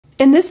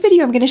In this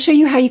video, I'm going to show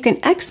you how you can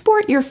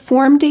export your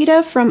form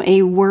data from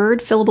a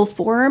Word fillable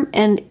form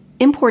and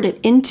import it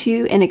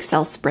into an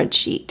Excel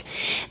spreadsheet.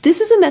 This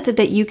is a method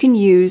that you can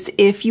use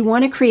if you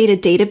want to create a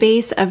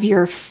database of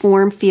your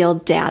form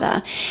field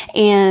data.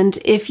 And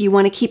if you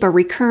want to keep a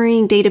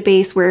recurring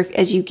database where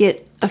as you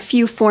get a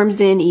few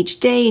forms in each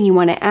day and you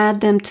want to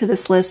add them to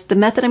this list, the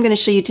method I'm going to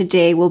show you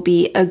today will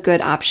be a good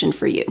option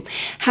for you.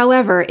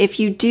 However, if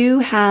you do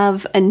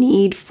have a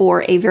need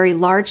for a very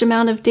large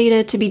amount of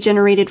data to be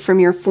generated from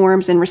your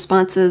forms and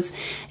responses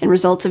and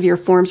results of your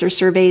forms or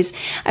surveys,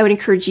 I would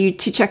encourage you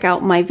to check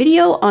out my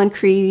video on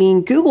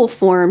creating Google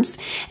Forms,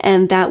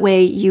 and that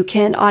way you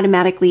can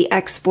automatically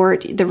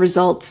export the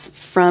results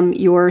from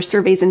your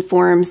surveys and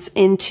forms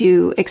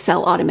into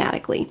Excel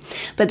automatically.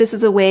 But this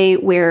is a way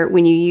where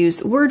when you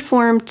use Word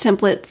form,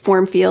 template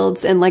form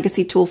fields, and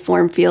legacy tool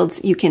form fields,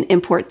 you can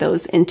import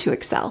those into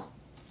Excel.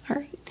 All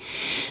right.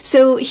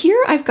 So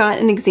here I've got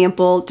an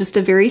example, just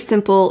a very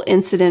simple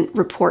incident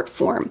report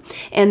form.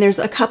 And there's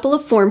a couple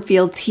of form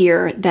fields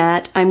here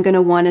that I'm going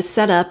to want to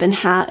set up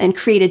and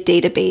create a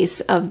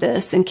database of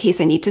this in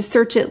case I need to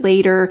search it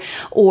later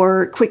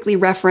or quickly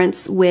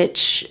reference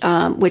which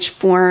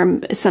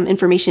form some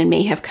information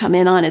may have come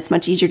in on. It's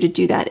much easier to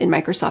do that in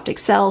Microsoft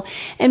Excel.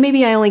 And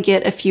maybe I only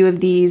get a few of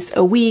these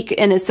a week,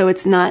 and so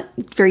it's not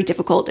very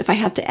difficult if I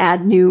have to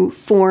add new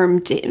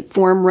form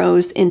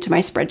rows into my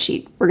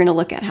spreadsheet. We're going to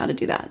look at how to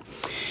do that.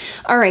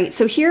 All right,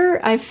 so here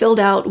I've filled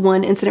out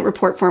one incident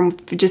report form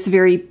with just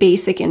very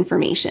basic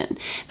information.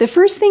 The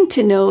first thing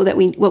to know that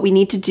what we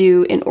need to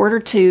do in order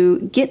to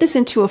get this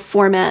into a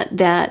format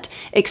that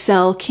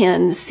Excel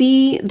can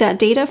see that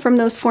data from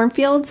those form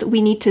fields,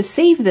 we need to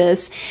save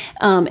this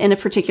in a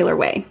particular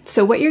way.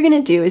 So what you're going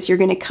to do is you're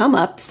going to come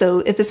up, so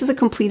if this is a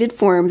completed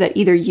form that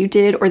either you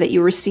did or that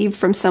you received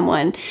from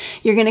someone,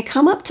 you're going to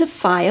come up to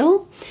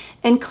File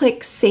and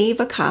click Save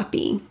a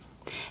Copy.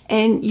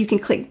 And you can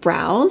click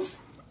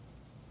Browse.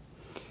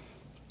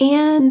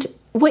 And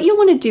what you'll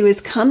want to do is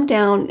come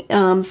down,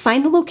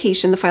 find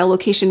the file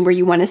location where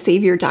you want to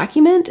save your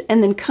document,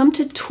 and then come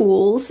to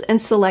Tools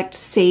and select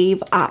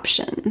Save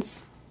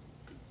Options.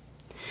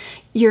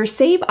 Your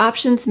Save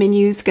Options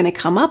menu is going to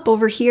come up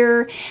over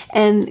here,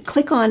 and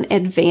click on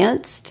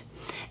Advanced,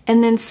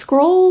 and then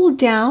scroll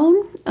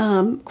down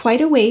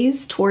quite a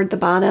ways toward the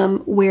bottom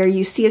where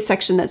you see a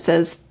section that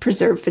says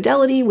Preserve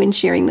Fidelity when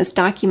sharing this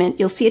document.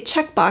 You'll see a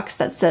checkbox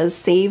that says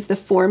Save the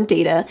form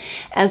data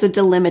as a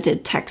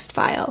delimited text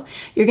file.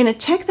 You're going to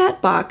check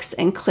that box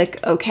and click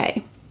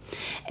OK.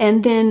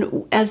 And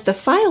then as the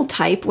file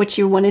type, what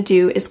you want to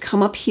do is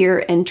come up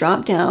here and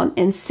drop down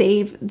and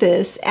save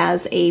this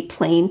as a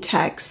plain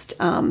text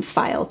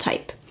file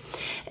type.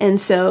 And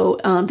so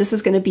this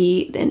is going to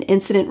be an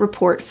incident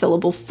report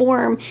fillable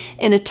form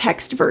in a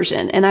text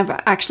version. And I've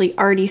actually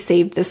already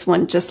saved this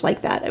one just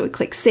like that. I would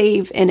click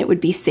Save and it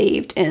would be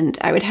saved and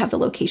I would have the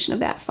location of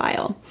that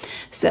file.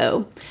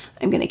 So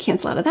I'm going to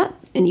cancel out of that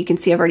and you can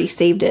see I've already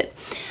saved it.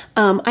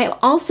 I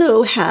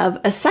also have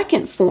a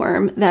second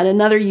form that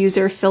another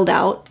user filled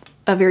out,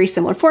 a very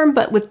similar form,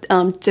 but with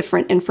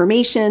different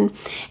information.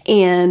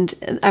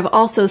 And I've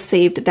also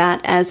saved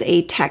that as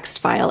a text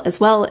file as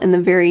well in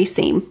the very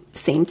same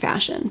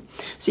fashion.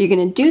 So you're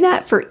going to do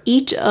that for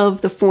each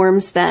of the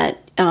forms that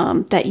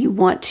you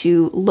want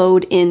to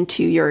load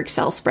into your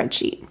Excel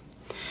spreadsheet.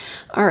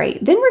 All right,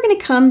 then we're going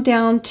to come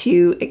down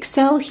to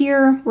Excel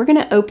here. We're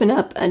going to open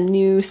up a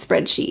new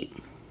spreadsheet.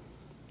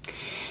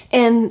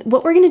 And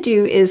what we're going to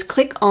do is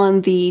click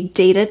on the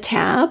Data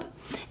tab,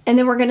 and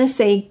then we're going to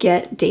say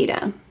Get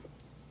Data.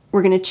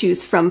 We're going to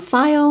choose From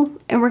File,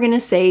 and we're going to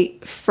say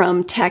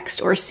From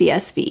Text or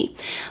CSV.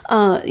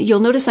 You'll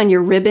notice on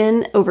your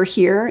ribbon over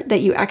here that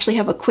you actually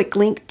have a quick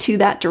link to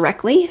that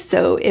directly.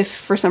 So if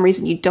for some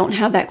reason you don't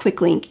have that quick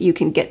link, you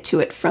can get to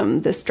it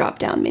from this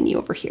drop-down menu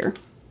over here.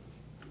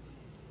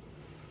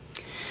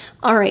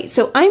 All right,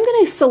 so I'm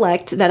going to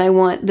select that I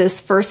want this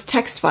first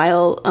text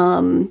file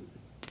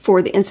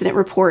for the incident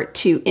report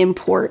to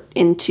import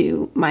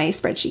into my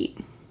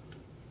spreadsheet.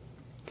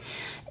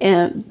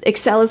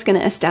 Excel is going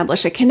to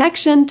establish a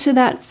connection to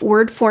that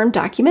Word form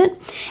document,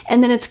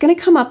 and then it's going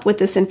to come up with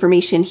this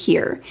information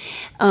here.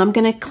 I'm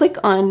going to click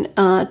on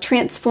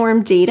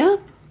Transform Data,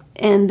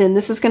 and then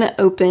this is going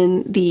to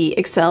open the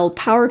Excel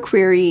Power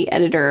Query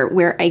editor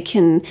where I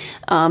can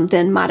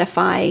then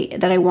modify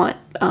that I want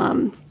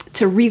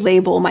to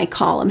relabel my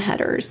column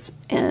headers.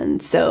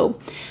 And so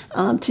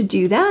to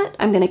do that,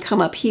 I'm going to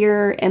come up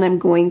here and I'm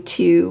going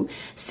to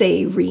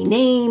say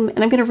rename,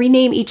 and I'm going to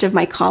rename each of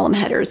my column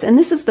headers. And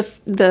this is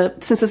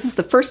since this is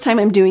the first time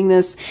I'm doing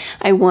this,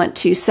 I want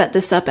to set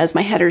this up as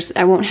my headers.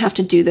 I won't have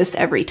to do this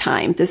every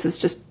time. This is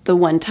just the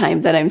one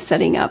time that I'm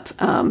setting up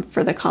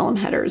for the column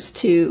headers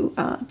to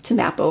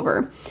map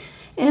over.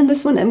 And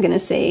this one I'm going to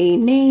say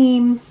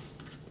name,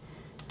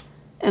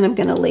 and I'm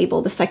going to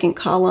label the second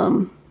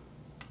column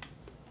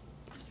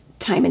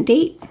time and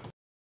date.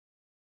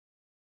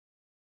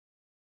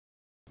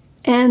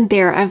 And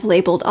there I've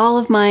labeled all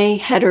of my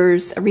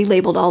headers,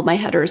 relabeled all of my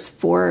headers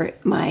for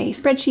my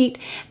spreadsheet.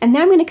 And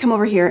now I'm going to come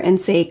over here and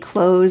say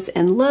close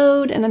and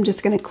load, and I'm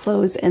just going to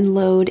close and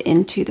load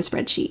into the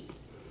spreadsheet.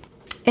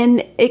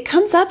 And it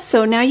comes up,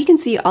 so now you can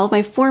see all of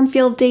my form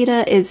field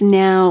data is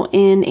now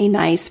in a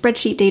nice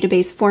spreadsheet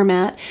database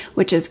format,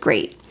 which is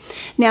great.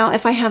 Now,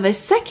 if I have a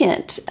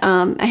second,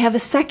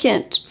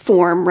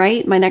 form,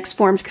 right? My next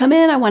forms come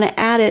in, I want to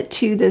add it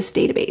to this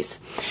database.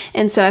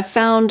 And so I've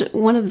found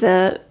one of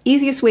the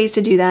easiest ways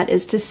to do that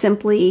is to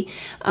simply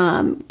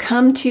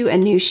come to a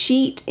new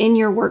sheet in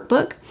your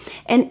workbook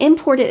and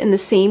import it in the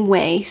same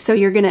way. So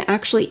you're going to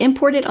actually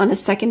import it on a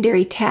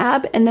secondary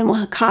tab, and then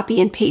we'll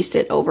copy and paste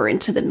it over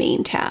into the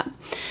main tab.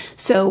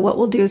 So what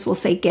we'll do is we'll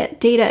say get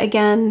data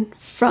again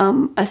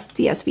from a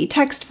CSV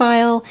text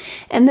file,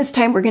 and this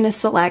time we're going to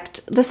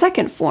select the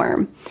second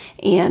form,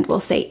 and we'll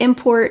say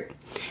import.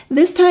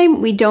 This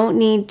time we don't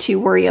need to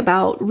worry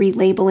about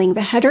relabeling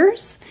the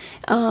headers.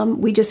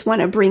 We just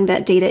want to bring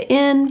that data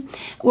in.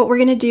 What we're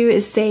going to do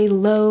is say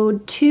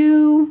load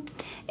to,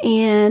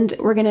 and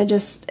we're going to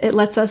just, it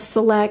lets us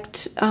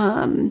select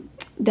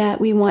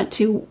that we want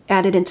to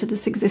add it into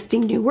this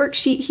existing new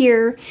worksheet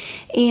here,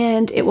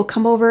 and it will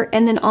come over,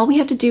 and then all we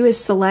have to do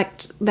is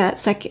select that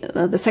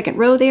the second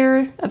row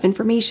there of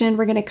information.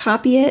 We're going to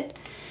copy it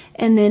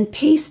and then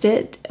paste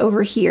it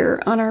over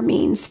here on our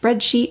main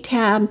spreadsheet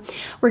tab.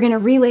 We're going to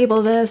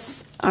relabel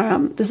this.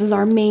 This is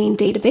our main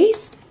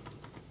database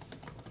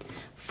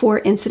for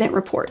incident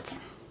reports.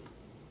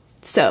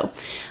 So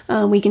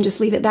we can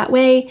just leave it that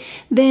way.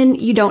 Then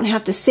you don't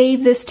have to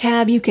save this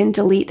tab. You can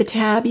delete the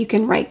tab. You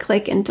can right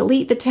click and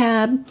delete the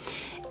tab,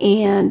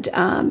 and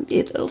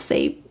it'll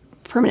say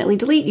permanently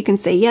delete. You can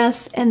say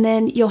yes, and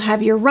then you'll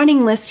have your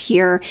running list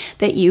here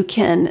that you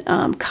can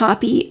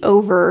copy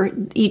over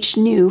each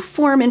new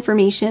form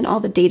information, all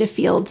the data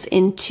fields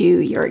into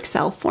your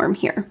Excel form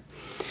here.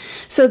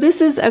 So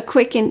this is a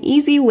quick and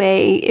easy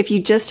way, if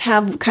you just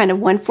have kind of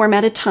one form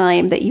at a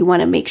time that you want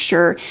to make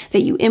sure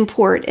that you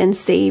import and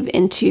save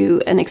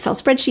into an Excel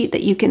spreadsheet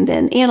that you can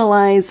then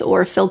analyze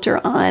or filter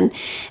on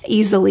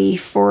easily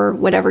for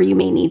whatever you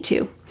may need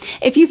to.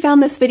 If you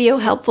found this video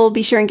helpful,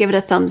 be sure and give it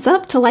a thumbs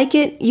up to like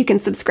it. You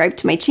can subscribe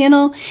to my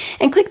channel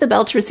and click the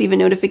bell to receive a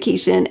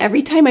notification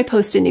every time I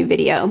post a new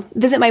video.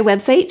 Visit my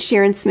website,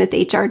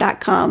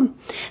 SharonSmithHR.com.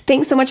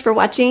 Thanks so much for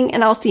watching,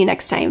 and I'll see you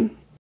next time.